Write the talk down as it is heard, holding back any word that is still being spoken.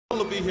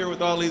here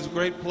with all these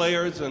great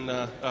players and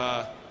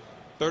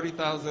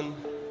 30,000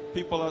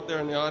 people out there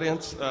in the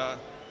audience.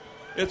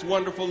 It's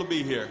wonderful to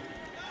be here.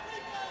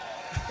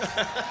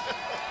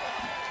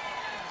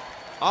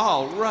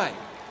 All right.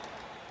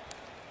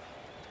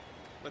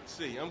 Let's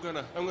see. I'm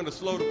gonna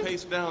slow the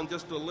pace down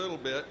just a little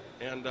bit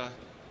and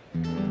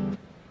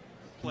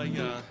play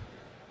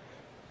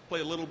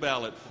a little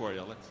ballad for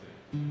you. Let's see.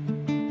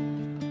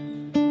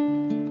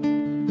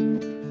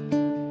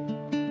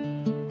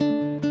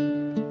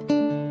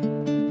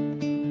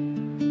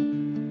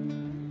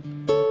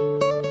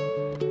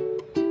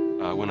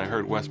 When I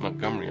heard Wes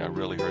Montgomery, I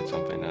really heard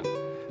something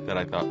that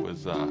I thought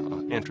was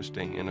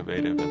interesting,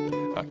 innovative,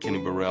 and Kenny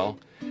Burrell.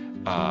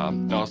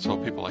 Also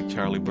people like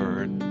Charlie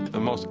Bird. The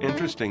most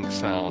interesting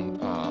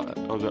sound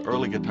of the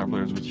early guitar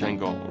players was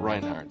Django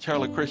Reinhardt.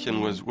 Charlie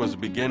Christian was the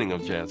beginning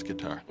of jazz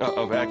guitar,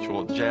 of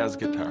actual jazz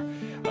guitar.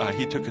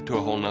 He took it to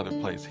a whole nother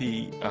place.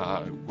 He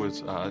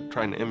was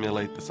trying to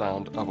emulate the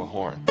sound of a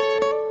horn.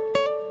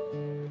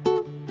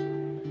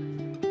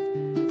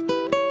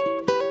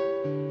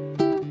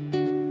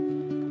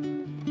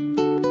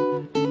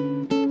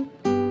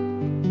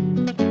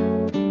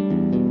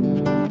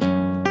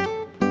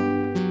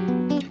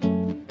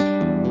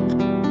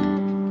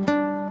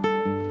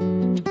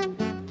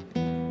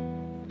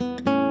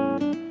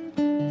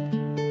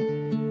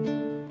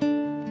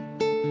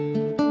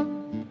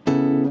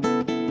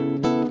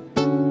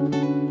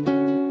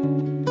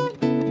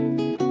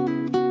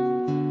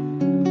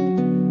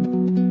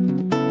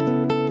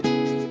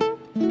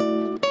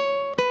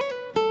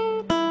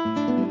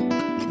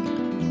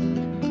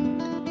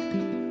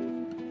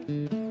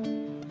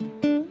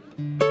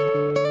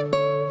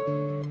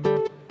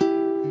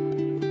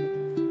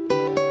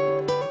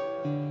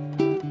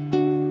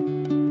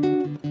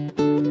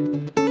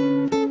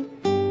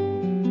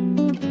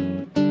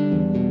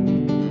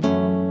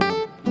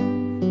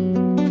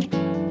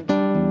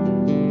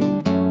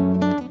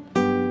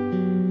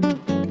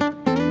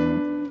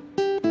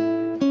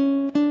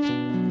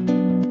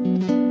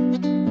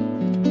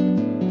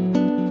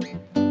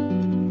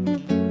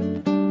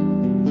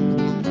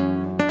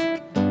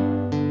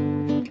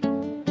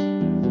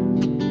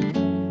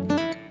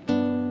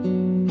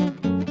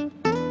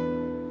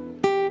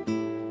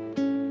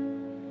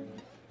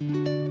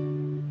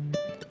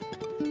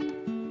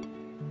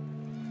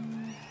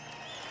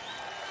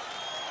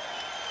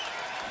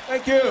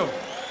 Thank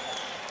you.